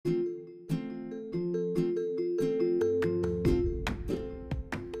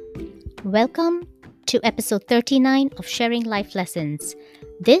Welcome to episode 39 of Sharing Life Lessons.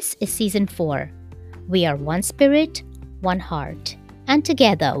 This is season 4. We are one spirit, one heart, and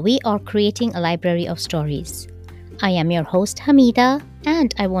together we are creating a library of stories. I am your host Hamida,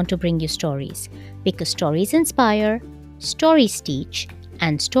 and I want to bring you stories because stories inspire, stories teach,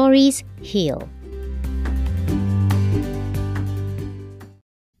 and stories heal.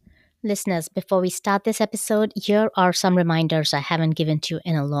 Listeners, before we start this episode, here are some reminders I haven't given to you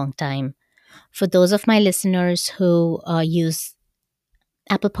in a long time. For those of my listeners who use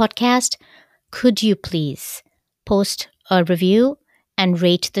Apple Podcast, could you please post a review and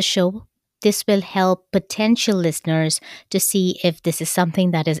rate the show? This will help potential listeners to see if this is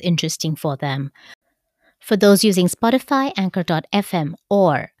something that is interesting for them. For those using Spotify, Anchor.fm,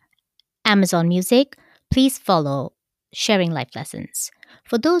 or Amazon Music, please follow Sharing Life Lessons.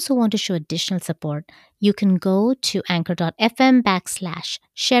 For those who want to show additional support, you can go to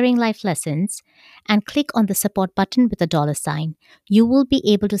anchor.fm/sharing life lessons and click on the support button with a $sign. You will be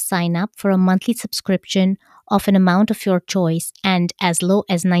able to sign up for a monthly subscription of an amount of your choice and as low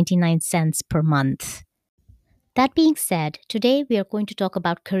as 99 cents per month. That being said, today we are going to talk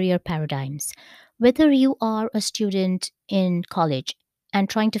about career paradigms. Whether you are a student in college and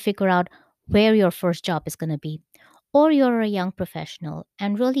trying to figure out where your first job is going to be, or you're a young professional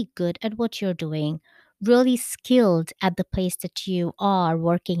and really good at what you're doing, really skilled at the place that you are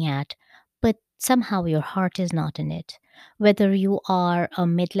working at, but somehow your heart is not in it. Whether you are a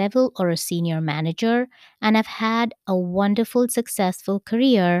mid level or a senior manager and have had a wonderful, successful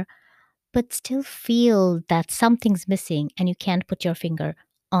career, but still feel that something's missing and you can't put your finger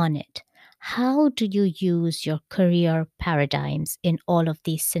on it. How do you use your career paradigms in all of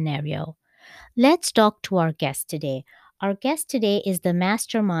these scenarios? Let's talk to our guest today. Our guest today is the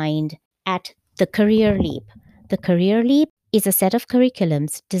mastermind at The Career Leap. The Career Leap is a set of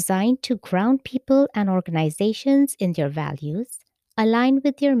curriculums designed to ground people and organizations in their values, align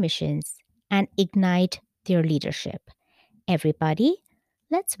with their missions, and ignite their leadership. Everybody,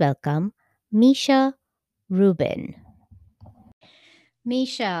 let's welcome Misha Rubin.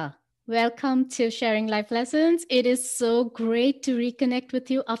 Misha, welcome to Sharing Life Lessons. It is so great to reconnect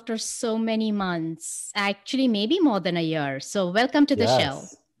with you after so many months, actually, maybe more than a year. So, welcome to the show.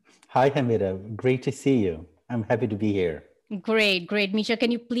 Hi, Hamida. Great to see you. I'm happy to be here. Great. Misha,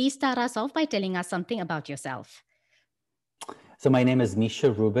 can you please start us off by telling us something about yourself? So, my name is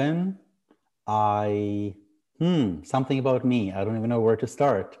Misha Rubin. Something about me. I don't even know where to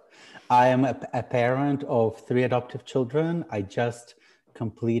start. I am a parent of 3 adoptive children. I just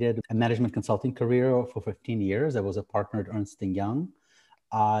completed a management consulting career for 15 years. I was a partner at Ernst & Young.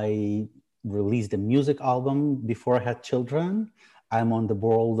 I released a music album before I had children. I'm on the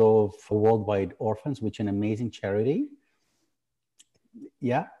board of Worldwide Orphans, which is an amazing charity.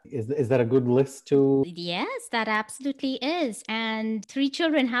 Yeah. Is that a good list to? Yes, that absolutely is. And 3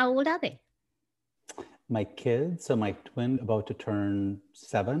 children, how old are they? My kids, so my twin about to turn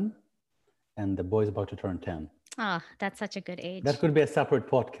 7 and the boy's about to turn 10. Ah, that's such a good age. That could be a separate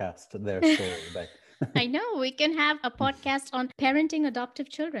podcast, their story. But I know, we can have a podcast on parenting adoptive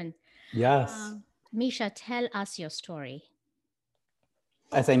children. yes. Misha, tell us your story.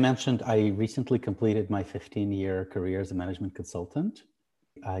 As I mentioned, I recently completed my 15-year career as a management consultant.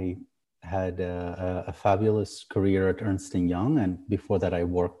 I had a fabulous career at Ernst & Young, and before that I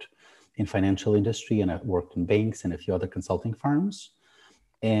worked in financial industry and I worked in banks and a few other consulting firms.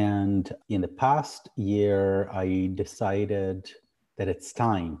 And in the past year, I decided that it's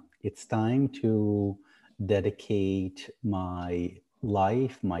time to dedicate my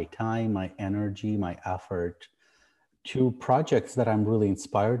life, my time, my energy, my effort to projects that I'm really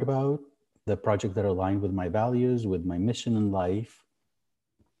inspired about, the projects that are aligned with my values, with my mission in life.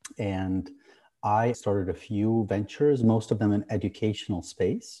 And I started a few ventures, most of them in educational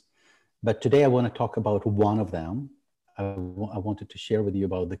space. But today I want to talk about one of them. I wanted to share with you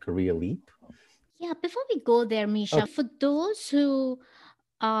about the Career Leap. Yeah, before we go there, Misha, for those who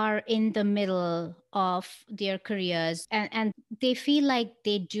are in the middle of their careers and they feel like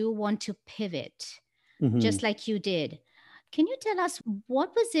they do want to pivot, just like you did. Can you tell us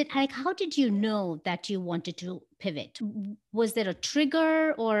what was it like? How did you know that you wanted to pivot? Was there a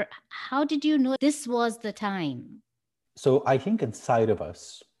trigger or how did you know this was the time? So I think inside of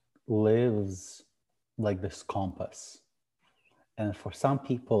us lives like this compass. And for some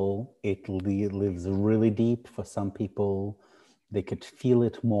people, it lives really deep. For some people, they could feel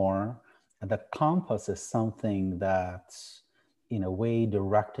it more. And that compass is something that's, in a way,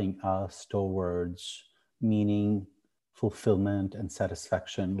 directing us towards meaning, fulfillment, and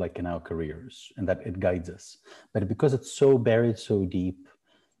satisfaction, like in our careers, and that it guides us. But because it's so buried so deep,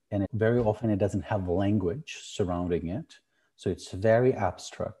 And very often it doesn't have language surrounding it. So it's very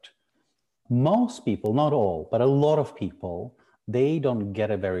abstract. Most people, not all, but a lot of people, they don't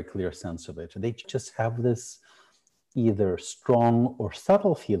get a very clear sense of it. They just have this either strong or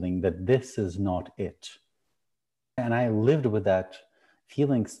subtle feeling that this is not it. And I lived with that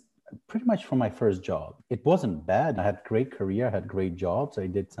feeling pretty much from my first job. It wasn't bad. I had a great career, I had great jobs, I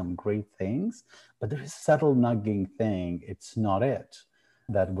did some great things, but there is a subtle nagging thing, it's not it,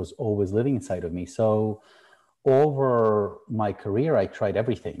 that was always living inside of me. So over my career, I tried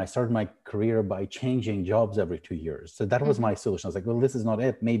everything. I started my career by changing jobs every 2 years. So that was my solution. I was like, well, this is not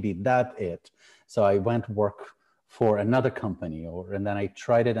it. Maybe that it. So I went work for another company, and then I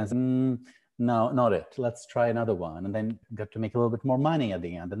tried it and said, no, not it. Let's try another one. And then got to make a little bit more money at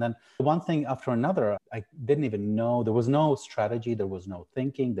the end. And then one thing after another, I didn't even know. There was no strategy. There was no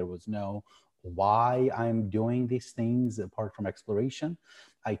thinking. There was no why I'm doing these things apart from exploration.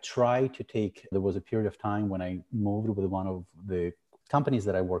 I tried to there was a period of time when I moved with one of the companies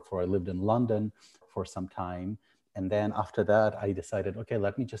that I worked for. I lived in London for some time. And then after that, I decided, okay,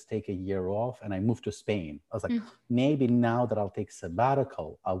 let me just take a year off. And I moved to Spain. I was like, maybe now that I'll take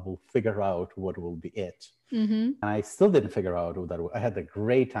sabbatical, I will figure out what will be it. And I still didn't figure out what that was. I had a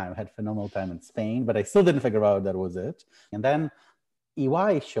great time. I had phenomenal time in Spain, but I still didn't figure out that was it. And then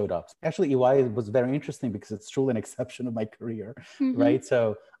EY showed up. Actually, EY was very interesting because it's truly an exception of my career, right?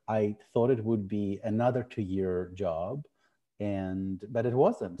 So I thought it would be another 2-year job, but it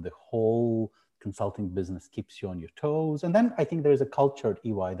wasn't. The whole consulting business keeps you on your toes. And then I think there's a culture at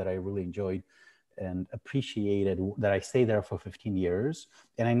EY that I really enjoyed and appreciated, that I stayed there for 15 years.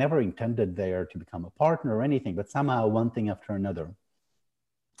 And I never intended there to become a partner or anything, but somehow one thing after another.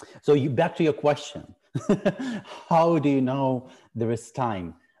 So back to your question. How do you know there is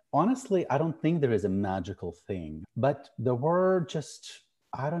time? Honestly, I don't think there is a magical thing, but there were just,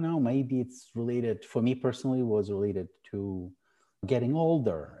 I don't know, maybe it's related, for me personally, was related to getting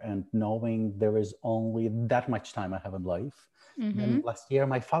older and knowing there is only that much time I have in life. And last year,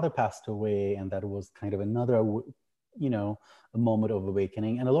 my father passed away, and that was kind of another, a moment of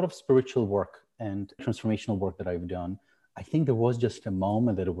awakening, and a lot of spiritual work and transformational work that I've done. I think there was just a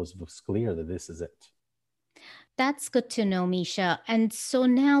moment that it was clear that this is it. That's good to know, Misha. And so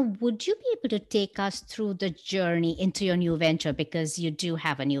now, would you be able to take us through the journey into your new venture? Because you do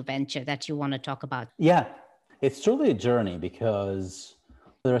have a new venture that you want to talk about. Yeah, it's truly a journey because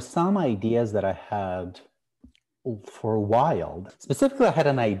there are some ideas that I had for a while. Specifically, I had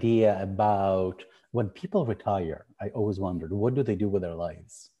an idea about when people retire. I always wondered, what do they do with their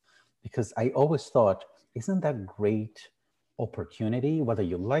lives? Because I always thought, isn't that great opportunity, whether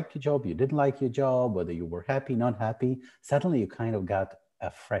you liked your job, you didn't like your job, whether you were happy, not happy, suddenly you kind of got a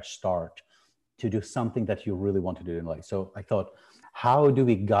fresh start to do something that you really want to do in life. So I thought, how do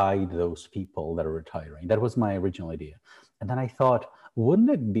we guide those people that are retiring? That was my original idea. And then I thought, wouldn't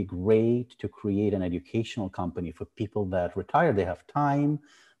it be great to create an educational company for people that retire? They have time,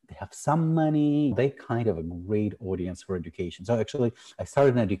 they have some money, they kind of a great audience for education. So actually, I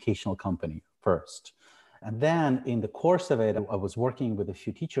started an educational company first. And then in the course of it, I was working with a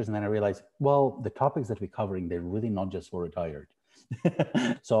few teachers, and then I realized, well, the topics that we're covering, they're really not just for retired.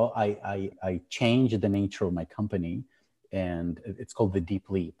 So I changed the nature of my company, and it's called The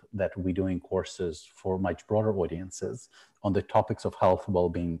Deep Leap, that we're doing courses for much broader audiences on the topics of health,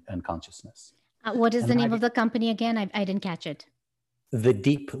 well-being, and consciousness. What is the name of the company again? I didn't catch it. The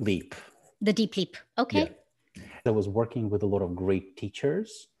Deep Leap. The Deep Leap. Okay. Yeah. I was working with a lot of great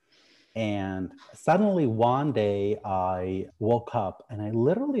teachers. And suddenly one day I woke up and I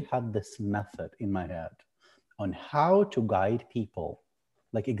literally had this method in my head on how to guide people,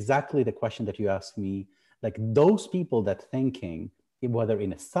 like exactly the question that you asked me, like those people that thinking, whether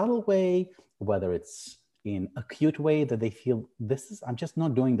in a subtle way, whether it's in acute way, that they feel I'm just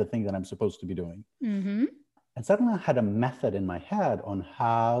not doing the thing that I'm supposed to be doing. And suddenly I had a method in my head on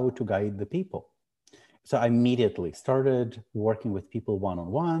how to guide the people. So I immediately started working with people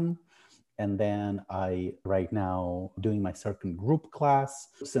one-on-one. And then right now, doing my certain group class.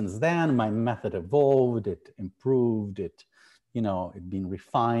 Since then, my method evolved, it improved, it's been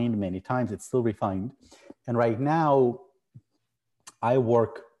refined many times, it's still refined. And right now, I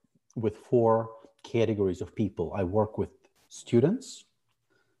work with 4 categories of people. I work with students,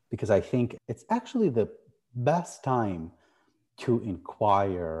 because I think it's actually the best time to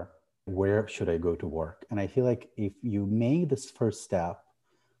inquire, where should I go to work? And I feel like if you make this first step,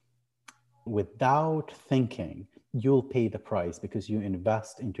 without thinking, you'll pay the price because you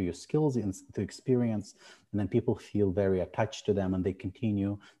invest into your skills, into experience, and then people feel very attached to them and they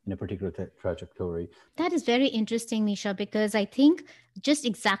continue in a particular trajectory. That is very interesting, Nisha, because I think just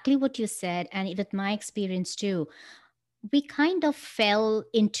exactly what you said, and with my experience too, we kind of fell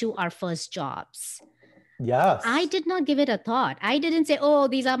into our first jobs. Yes. I did not give it a thought. I didn't say, oh,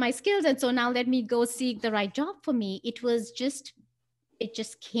 these are my skills. And so now let me go seek the right job for me. It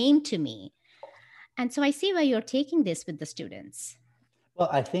just came to me. And so I see where you're taking this with the students. Well,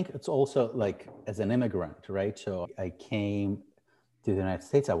 I think it's also like as an immigrant, right? So I came to the United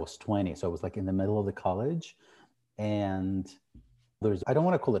States, I was 20. So I was like in the middle of the college. And I don't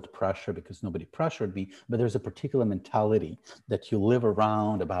want to call it pressure because nobody pressured me, but there's a particular mentality that you live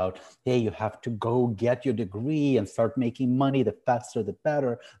around about, hey, you have to go get your degree and start making money. The faster, the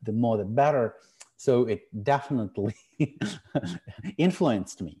better, the more, the better. So it definitely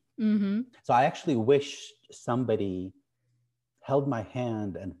influenced me. Mm-hmm. So I actually wish somebody held my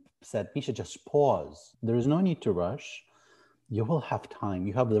hand and said, Misha, just pause. There is no need to rush. You will have time.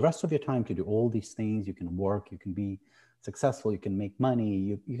 You have the rest of your time to do all these things. You can work, you can be successful, you can make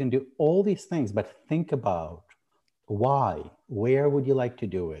money, you can do all these things, but think about why, where would you like to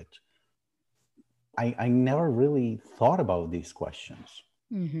do it? I never really thought about these questions.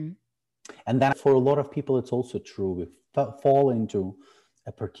 Mm-hmm. And then for a lot of people, it's also true. We fall into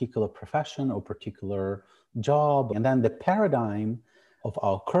a particular profession or particular job. And then the paradigm of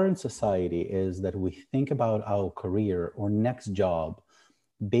our current society is that we think about our career or next job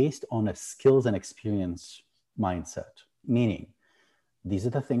based on a skills and experience mindset. Meaning, these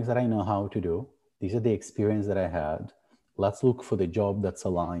are the things that I know how to do. These are the experience that I had. Let's look for the job that's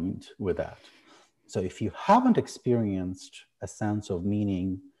aligned with that. So if you haven't experienced a sense of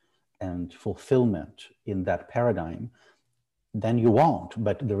meaning and fulfillment in that paradigm, then you won't.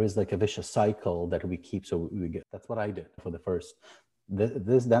 But there is like a vicious cycle that we keep. So we get, that's what I did for the first,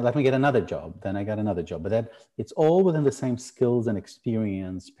 that let me get another job. Then I got another job. But that it's all within the same skills and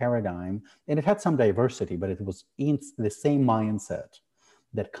experience paradigm. And it had some diversity, but it was in the same mindset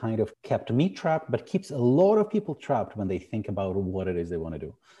that kind of kept me trapped, but keeps a lot of people trapped when they think about what it is they want to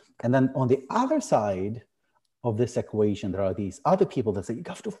do. And then on the other side of this equation, there are these other people that say, you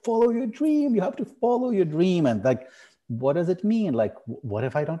have to follow your dream. You have to follow your dream. And like, what does it mean? Like, what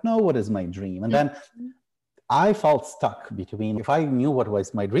if I don't know what is my dream? And then I felt stuck between, if I knew what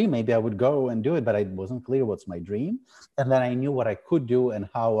was my dream, maybe I would go and do it, but I wasn't clear what's my dream. And then I knew what I could do and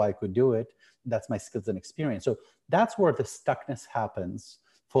how I could do it. That's my skills and experience. So that's where the stuckness happens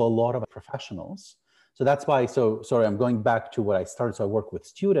for a lot of professionals. So that's why, so sorry, I'm going back to what I started. So I work with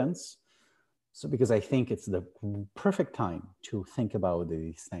students. So because I think it's the perfect time to think about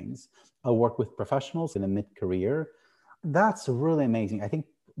these things. I work with professionals in a mid-career. That's really amazing. I think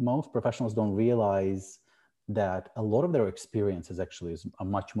most professionals don't realize that a lot of their experiences actually are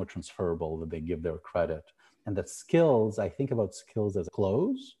much more transferable than they give their credit. And that skills, I think about skills as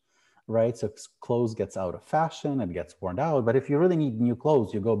clothes, right? So clothes gets out of fashion, it gets worn out. But if you really need new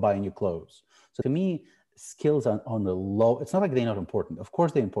clothes, you go buy new clothes. So to me, skills are on the low, it's not like they're not important. Of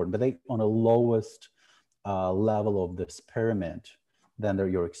course they're important, but they on the lowest level of this pyramid, then they're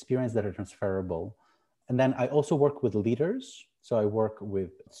your experience that are transferable. And then I also work with leaders. So I work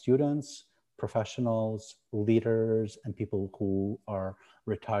with students, professionals, leaders, and people who are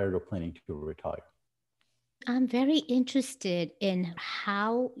retired or planning to retire. I'm very interested in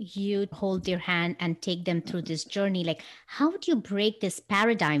how you hold their hand and take them through this journey. Like, how do you break this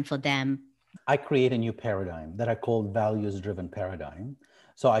paradigm for them? I create a new paradigm that I call values-driven paradigm.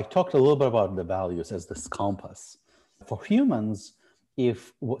 So I talked a little bit about the values as this compass. For humans,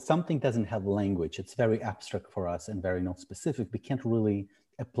 if something doesn't have language, it's very abstract for us and very not specific, we can't really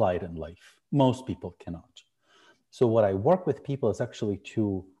apply it in life. Most people cannot. So what I work with people is actually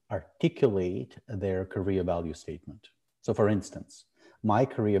to articulate their career value statement. So for instance, my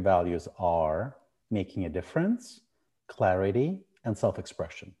career values are making a difference, clarity, and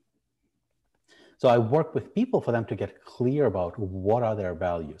self-expression. So I work with people for them to get clear about what are their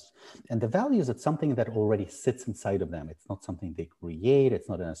values. And the values, it's something that already sits inside of them. It's not something they create. It's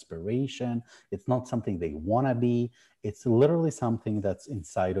not an aspiration. It's not something they want to be. It's literally something that's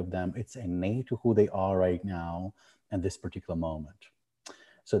inside of them. It's innate to who they are right now and this particular moment.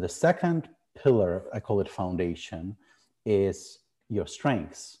 So the second pillar, I call it foundation, is your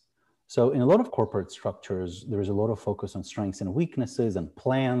strengths. So in a lot of corporate structures, there is a lot of focus on strengths and weaknesses and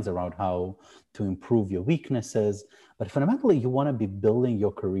plans around how to improve your weaknesses. But fundamentally, you want to be building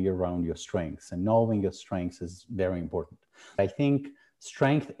your career around your strengths, and knowing your strengths is very important. I think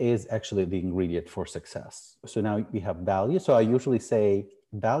strength is actually the ingredient for success. So now we have values. So I usually say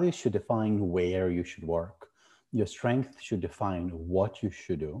values should define where you should work. Your strength should define what you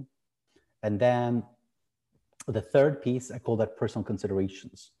should do. And then the third piece, I call that personal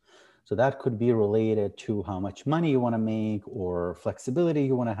considerations. So that could be related to how much money you want to make, or flexibility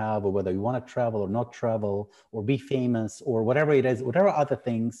you want to have, or whether you want to travel or not travel, or be famous, or whatever it is, whatever other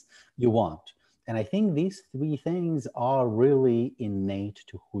things you want. And I think these three things are really innate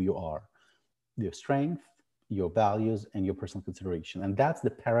to who you are: your strength, your values, and your personal consideration. And that's the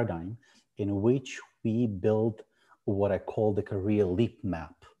paradigm in which we build what I call the career leap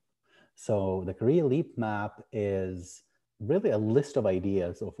map. So the career leap map is really a list of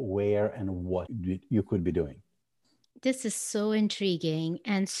ideas of where and what you could be doing. This is so intriguing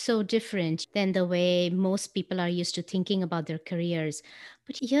and so different than the way most people are used to thinking about their careers.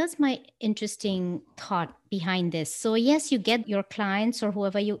 But here's my interesting thought behind this. So, yes, you get your clients or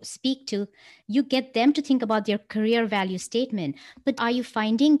whoever you speak to, you get them to think about their career value statement. But are you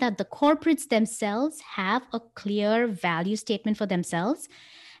finding that the corporates themselves have a clear value statement for themselves?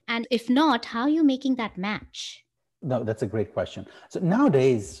 And if not, how are you making that match? No, that's a great question. So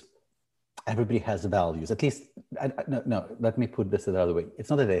nowadays, everybody has values. At least, no, let me put this the other way. It's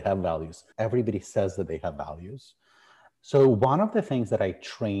not that they have values. Everybody says that they have values. So one of the things that I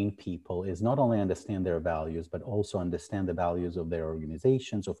train people is not only understand their values, but also understand the values of their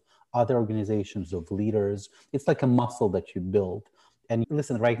organizations, of other organizations, of leaders. It's like a muscle that you build. And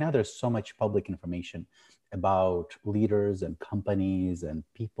listen, right now, there's so much public information about leaders and companies and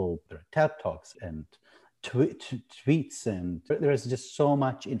people. There are TED Talks and tweets, and there's just so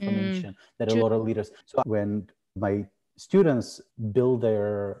much information that a lot of leaders. So when my students build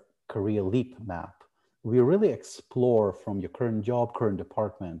their career leap map, we really explore from your current job, current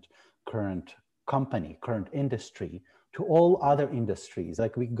department, current company, current industry, to all other industries.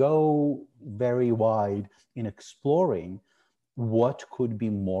 Like, we go very wide in exploring what could be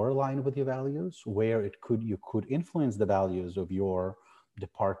more aligned with your values, where you could influence the values of your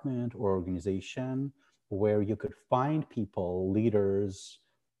department or organization, where you could find people, leaders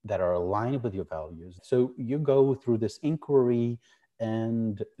that are aligned with your values. So you go through this inquiry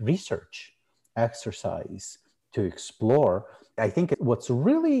and research exercise to explore. I think what's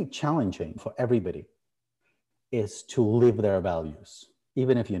really challenging for everybody is to live their values,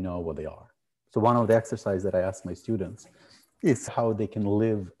 even if you know what they are. So one of the exercises that I ask my students is how they can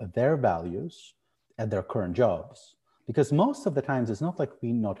live their values at their current jobs. Because most of the times, it's not like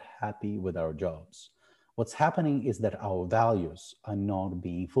we're not happy with our jobs. What's happening is that our values are not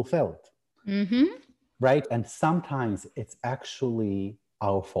being fulfilled, right? And sometimes it's actually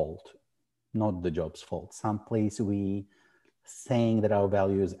our fault, not the job's fault. Some place we saying that our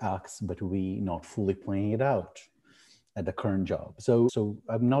value is X, but we not fully playing it out at the current job. So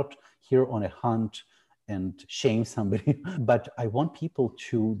I'm not here on a hunt and shame somebody, but I want people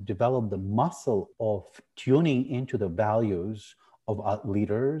to develop the muscle of tuning into the values of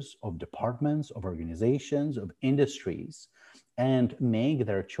leaders, of departments, of organizations, of industries, and make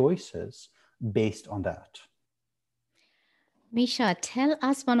their choices based on that. Misha, tell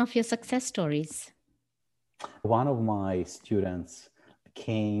us one of your success stories. One of my students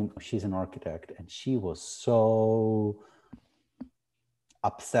she's an architect, and she was so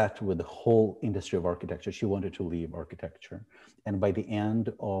upset with the whole industry of architecture. She wanted to leave architecture. And by the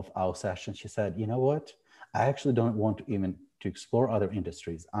end of our session, she said, you know what? I actually don't want to even to explore other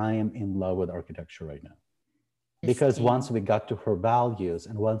industries. I am in love with architecture right now. Because once we got to her values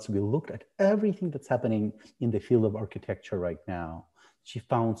and once we looked at everything that's happening in the field of architecture right now, she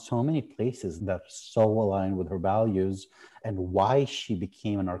found so many places that so align with her values and why she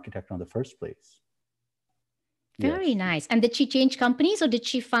became an architect in the first place. Very nice. And did she change companies, or did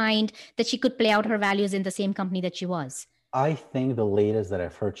she find that she could play out her values in the same company that she was? I think the latest that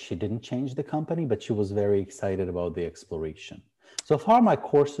I've heard, she didn't change the company, but she was very excited about the exploration. So far, my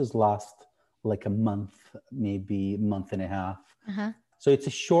courses last like a month, maybe a month and a half. So it's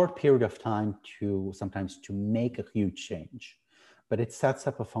a short period of time sometimes to make a huge change, but it sets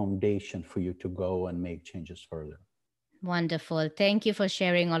up a foundation for you to go and make changes further. Wonderful. Thank you for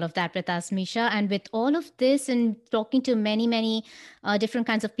sharing all of that with us, Misha. And with all of this and talking to many, many different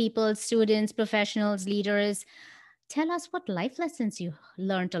kinds of people, students, professionals, leaders, tell us what life lessons you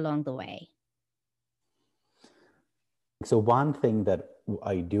learned along the way. So one thing that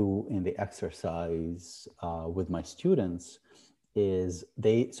I do in the exercise with my students is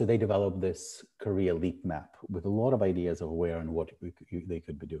they develop this career leap map with a lot of ideas of where and what they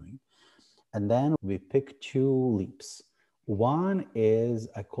could be doing. And then we pick two leaps. One is,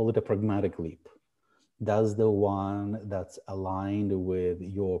 I call it a pragmatic leap. That's the one that's aligned with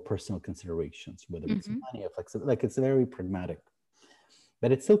your personal considerations, whether it's money or flexibility. Like, it's very pragmatic.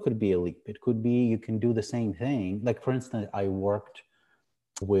 but it still could be a leap. It could be you can do the same thing. Like, for instance, I worked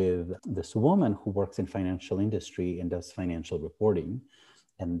with this woman who works in financial industry and does financial reporting.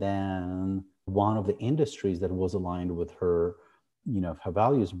 And then one of the industries that was aligned with her, her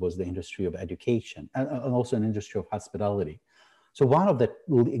values was the industry of education and also an industry of hospitality. So one of the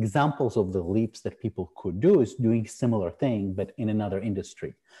examples of the leaps that people could do is doing similar thing, but in another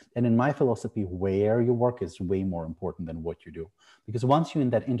industry. And in my philosophy, where you work is way more important than what you do. Because once you're in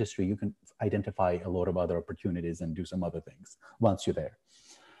that industry, you can identify a lot of other opportunities and do some other things once you're there.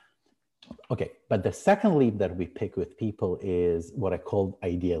 Okay, but the second leap that we pick with people is what I call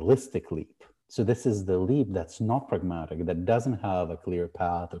idealistic leap. So this is the leap that's not pragmatic, that doesn't have a clear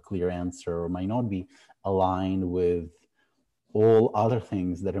path, a clear answer, or might not be aligned with all other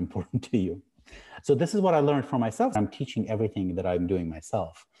things that are important to you. So this is what I learned for myself. I'm teaching everything that I'm doing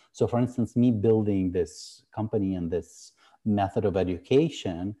myself. So for instance, me building this company and this method of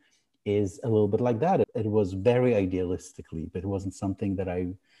education is a little bit like that. It was very idealistically, but it wasn't something that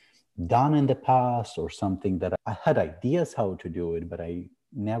I've done in the past or something that I had ideas how to do it, but I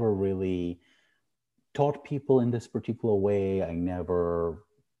never really taught people in this particular way. I never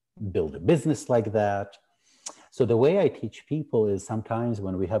built a business like that. So the way I teach people is sometimes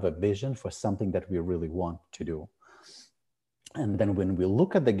when we have a vision for something that we really want to do, and then when we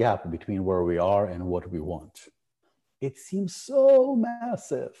look at the gap between where we are and what we want, it seems so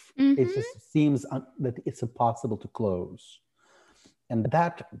massive. Mm-hmm. It just seems that it's impossible to close. And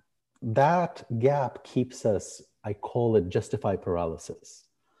that gap keeps us, I call it justified paralysis.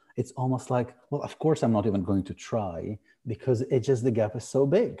 It's almost like, well, of course, I'm not even going to try because the gap is so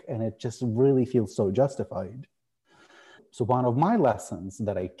big and it just really feels so justified. So one of my lessons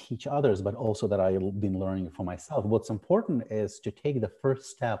that I teach others, but also that I've been learning for myself, what's important is to take the first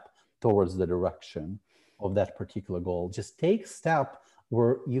step towards the direction of that particular goal. Just take step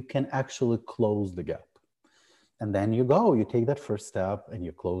where you can actually close the gap. And then you take that first step and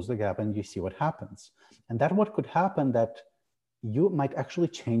you close the gap and you see what happens. And that what could happen that you might actually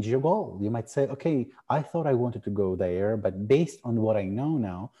change your goal. You might say, okay, I thought I wanted to go there, but based on what I know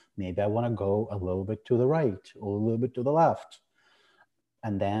now, maybe I want to go a little bit to the right or a little bit to the left.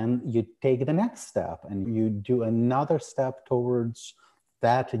 And then you take the next step and you do another step towards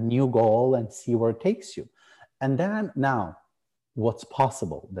that new goal and see where it takes you. And then now, what's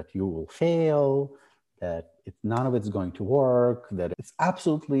possible? That you will fail, that none of it's going to work, that it's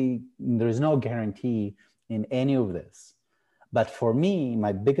absolutely, there is no guarantee in any of this. But for me,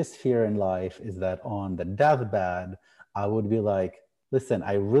 my biggest fear in life is that on the deathbed, I would be like, listen,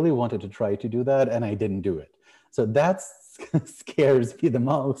 I really wanted to try to do that and I didn't do it. So that scares me the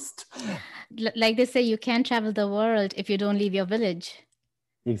most. Like they say, you can't travel the world if you don't leave your village.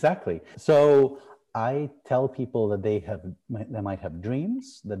 Exactly. So I tell people that they might have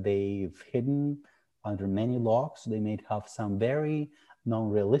dreams that they've hidden under many locks. They may have some very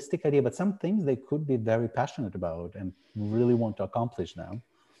non-realistic idea, but some things they could be very passionate about and really want to accomplish them.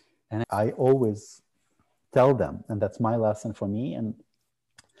 And I always tell them, and that's my lesson for me and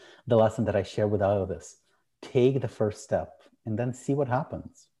the lesson that I share with others, take the first step and then see what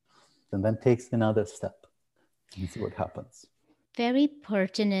happens. And then take another step and see what happens. Very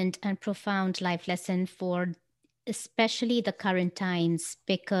pertinent and profound life lesson for especially the current times,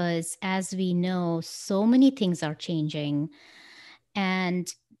 because as we know, so many things are changing. And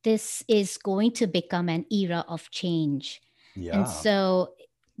this is going to become an era of change. Yeah. And so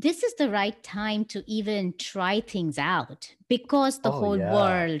this is the right time to even try things out because the whole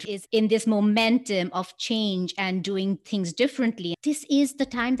world is in this momentum of change and doing things differently. This is the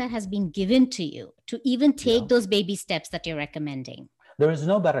time that has been given to you to even take those baby steps that you're recommending. There is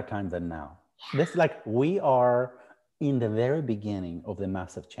no better time than now. Yeah. This, like, we are in the very beginning of the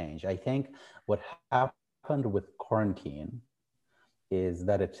massive change. I think what happened with quarantine is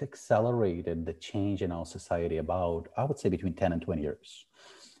that it accelerated the change in our society about, I would say, between 10 and 20 years.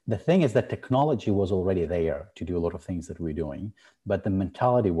 The thing is that technology was already there to do a lot of things that we're doing, but the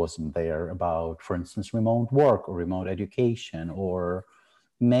mentality wasn't there about, for instance, remote work or remote education or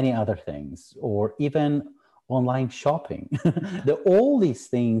many other things, or even online shopping. All these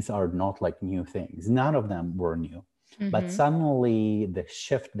things are not like new things. None of them were new. Mm-hmm. But suddenly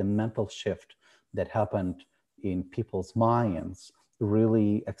the mental shift that happened in people's minds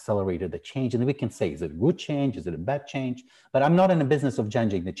really accelerated the change. And we can say, is it a good change? Is it a bad change? But I'm not in the business of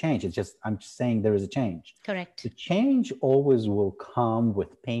judging the change. I'm just saying there is a change. Correct. The change always will come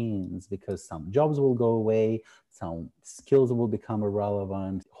with pains because some jobs will go away, some skills will become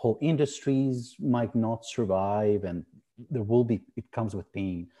irrelevant, whole industries might not survive, and it comes with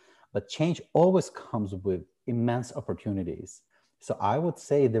pain. But change always comes with immense opportunities So I would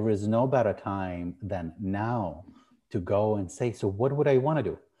say there is no better time than now to go and say, so what would I want to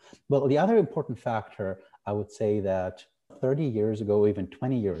do? Well, the other important factor, I would say that 30 years ago, even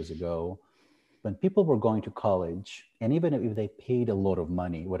 20 years ago, when people were going to college, and even if they paid a lot of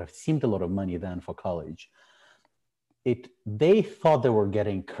money, what have seemed a lot of money then for college, they thought they were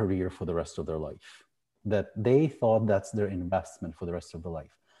getting career for the rest of their life, that they thought that's their investment for the rest of their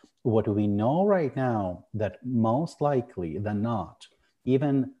life. What we know right now, that most likely than not,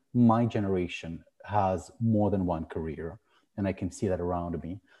 even my generation has more than one career, and I can see that around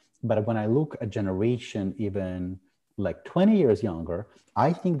me. But when I look at generation even like 20 years younger,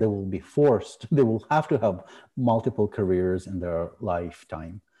 I think they will be forced, they will have to have multiple careers in their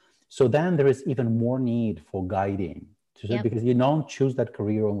lifetime. So then there is even more need for guiding, Yep. because you don't choose that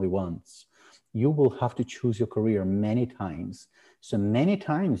career only once. You will have to choose your career many times. So many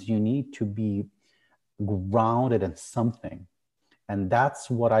times you need to be grounded in something. And that's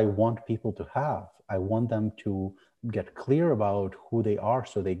what I want people to have. I want them to get clear about who they are,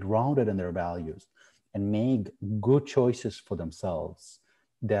 so they grounded in their values and make good choices for themselves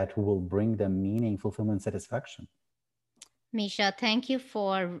that will bring them meaning, fulfillment, satisfaction. Misha, thank you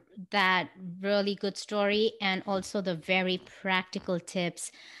for that really good story and also the very practical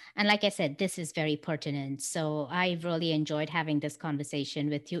tips. And like I said, this is very pertinent. So I really enjoyed having this conversation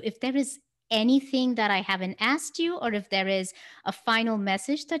with you. If there is anything that I haven't asked you, or if there is a final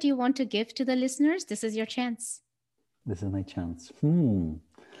message that you want to give to the listeners, this is your chance. This is my chance.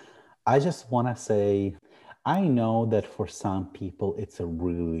 I just want to say, I know that for some people, it's a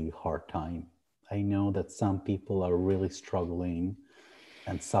really hard time. I know that some people are really struggling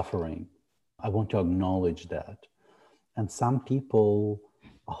and suffering. I want to acknowledge that. And some people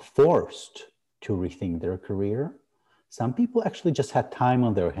are forced to rethink their career. Some people actually just had time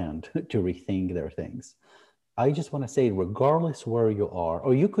on their hand to rethink their things. I just want to say, regardless where you are,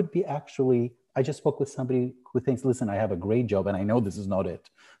 or you could be actually, I just spoke with somebody who thinks, listen, I have a great job and I know this is not it.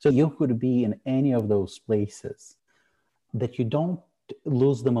 So you could be in any of those places, that you don't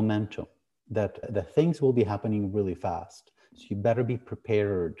lose the momentum, that the things will be happening really fast. So you better be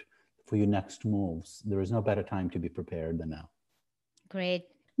prepared for your next moves. There is no better time to be prepared than now. Great.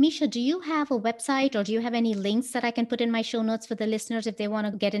 Misha, do you have a website, or do you have any links that I can put in my show notes for the listeners if they want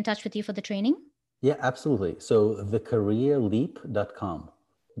to get in touch with you for the training? Yeah, absolutely. So thecareerleap.com.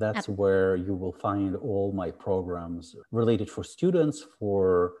 That's where you will find all my programs related for students,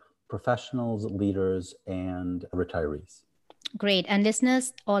 for professionals, leaders, and retirees. Great. And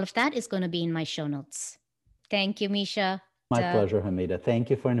listeners, all of that is going to be in my show notes. Thank you, Misha. My pleasure, Hamida. Thank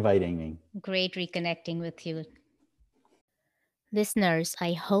you for inviting me. Great reconnecting with you. Listeners,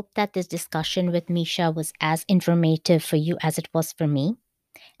 I hope that this discussion with Misha was as informative for you as it was for me.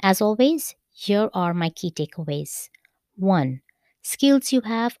 As always, here are my key takeaways. 1. Skills you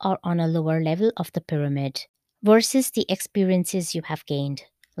have are on a lower level of the pyramid versus the experiences you have gained.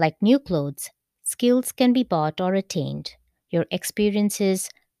 Like new clothes, skills can be bought or attained. Your experiences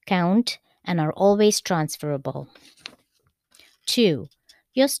count and are always transferable. 2.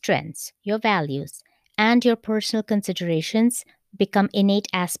 Your strengths, your values, and your personal considerations become innate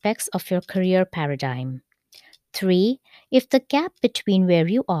aspects of your career paradigm. 3. If the gap between where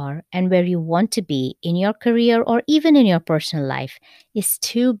you are and where you want to be in your career or even in your personal life is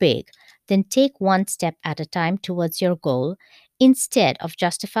too big, then take one step at a time towards your goal instead of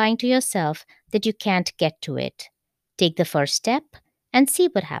justifying to yourself that you can't get to it. Take the first step and see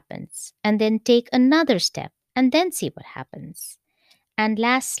what happens, and then take another step and then see what happens. And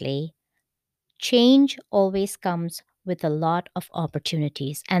lastly, change always comes with a lot of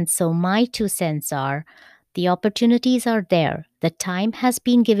opportunities. And so my 2 cents are, the opportunities are there. The time has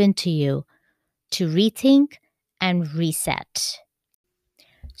been given to you to rethink and reset.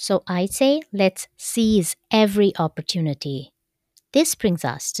 So I say, let's seize every opportunity. This brings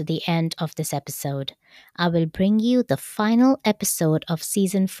us to the end of this episode. I will bring you the final episode of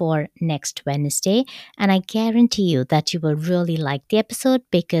season 4 next Wednesday, and I guarantee you that you will really like the episode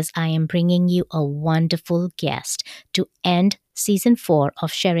because I am bringing you a wonderful guest to end season 4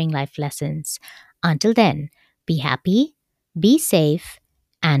 of Sharing Life Lessons. Until then, be happy, be safe,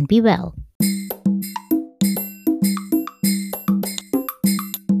 and be well.